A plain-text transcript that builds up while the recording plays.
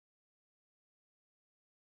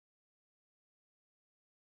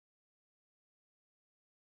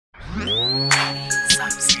Shit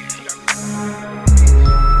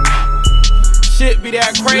be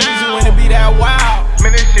that crazy when it be that wild.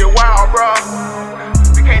 Man, this shit wild, bro.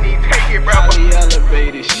 We can't even take it, bro. Highly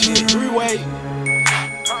elevated shit. 3way.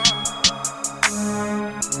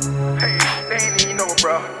 Hey, they ain't even know,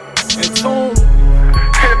 bro. And Toon.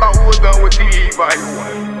 Tell about what was done with TBVE Volume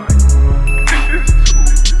 1.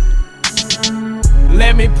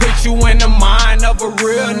 Let me put you in the mind of a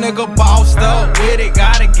real nigga bossed up with it.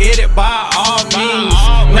 Gotta get it by all means.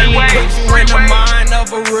 Let me put you in the mind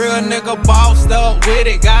of a real nigga bossed up with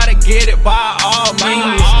it. Gotta get it by all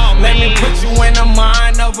means. Let me put you in the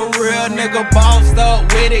mind of a real nigga bossed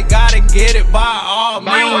up with it. Gotta get it by all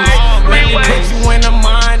means. Let me put you in the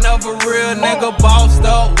mind of a real nigga bossed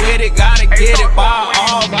up with it. Gotta get it by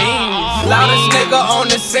all means. Loudest nigga on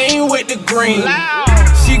the scene with the green.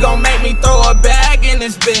 She gon' make me throw a bag in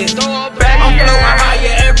this bitch. I'm flowing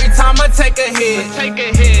higher every time I take a hit.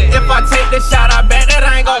 If I take the shot, I bet that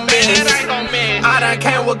I ain't gon' miss. I done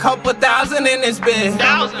came with couple thousand in this bitch.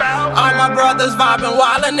 All my brothers vibing,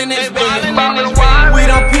 wildin' in this bitch. We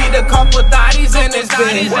done peed a couple thotties in this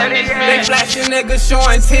bitch. They flashing niggas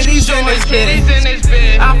showing titties in this bitch.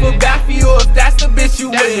 I feel bad for you if that's the bitch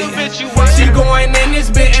you with. She going in this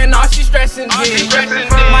bitch and all she stressing dick.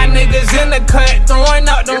 My niggas in the cut throwing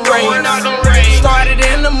up the rain. Started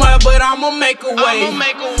in the mud, but I'ma make a way.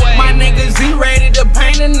 My niggas, he ready to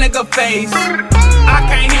paint a nigga face. I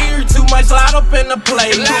can't hear you too much loud up in the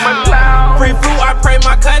place. Free fruit, I pray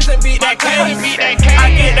my cousin beat that case.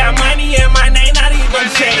 I get that money and my name not even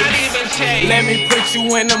changed. Let me put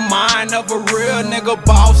you in the mind of a real nigga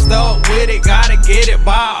bossed up with it. Gotta get it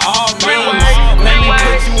by all means. Let me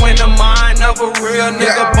put you in the mind of a real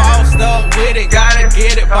nigga bossed up with it. Gotta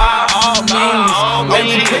get it by all means. Let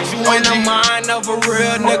me put you in the mind of a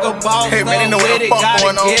real nigga bossed up with it.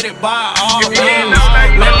 Gotta get it by all means.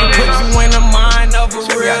 Let me put you in the mind of a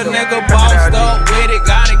real nigga bossed up with it.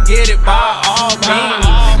 Gotta get it by all means.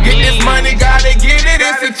 Get this money, gotta get it,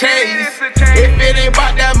 it's a chase. If it ain't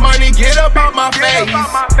about that money, get up out my face.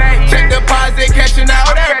 Check deposit, cashing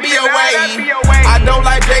out every way. I don't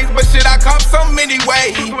like days, but shit, I cop so many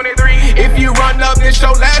ways. If you run up, this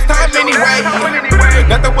your last time anyway.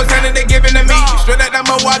 Nothing was handed, they giving to me. Straight out that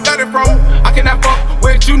mo, I got it from. I cannot fuck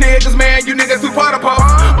with you niggas, man. You niggas too part of puff.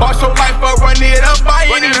 Boss your life up, run it up by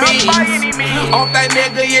any means. Off that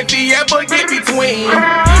nigga if he ever get between.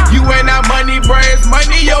 You and that money, brands,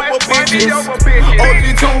 money over bitches. OG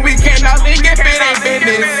Toon, we cannot link if it ain't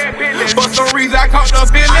business. For some reason, I caught the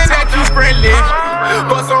feeling that you friendly.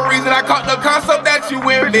 For some reason, I caught the concept that you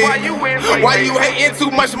winning. Why you hating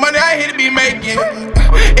too much money? I hate to be making.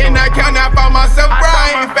 In that county, I found myself, bro,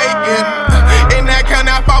 I ain't faking. In that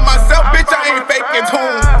county, I found myself, bitch, I ain't faking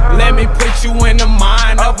Toon. Let me put you in the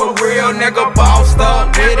mind of a real nigga bossed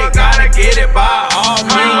up with it. Gotta get it by all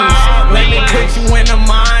means. Let me put you in the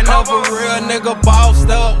mind of a real nigga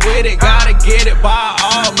bossed up with it. Gotta get it by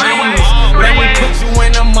all means. Let me put you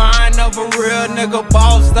in the mind of a real nigga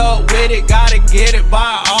bossed up with it. Gotta get it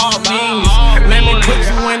by all means. Let me put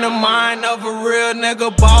you in the mind of a real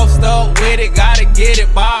nigga bossed up with it. Gotta get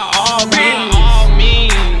it by all means.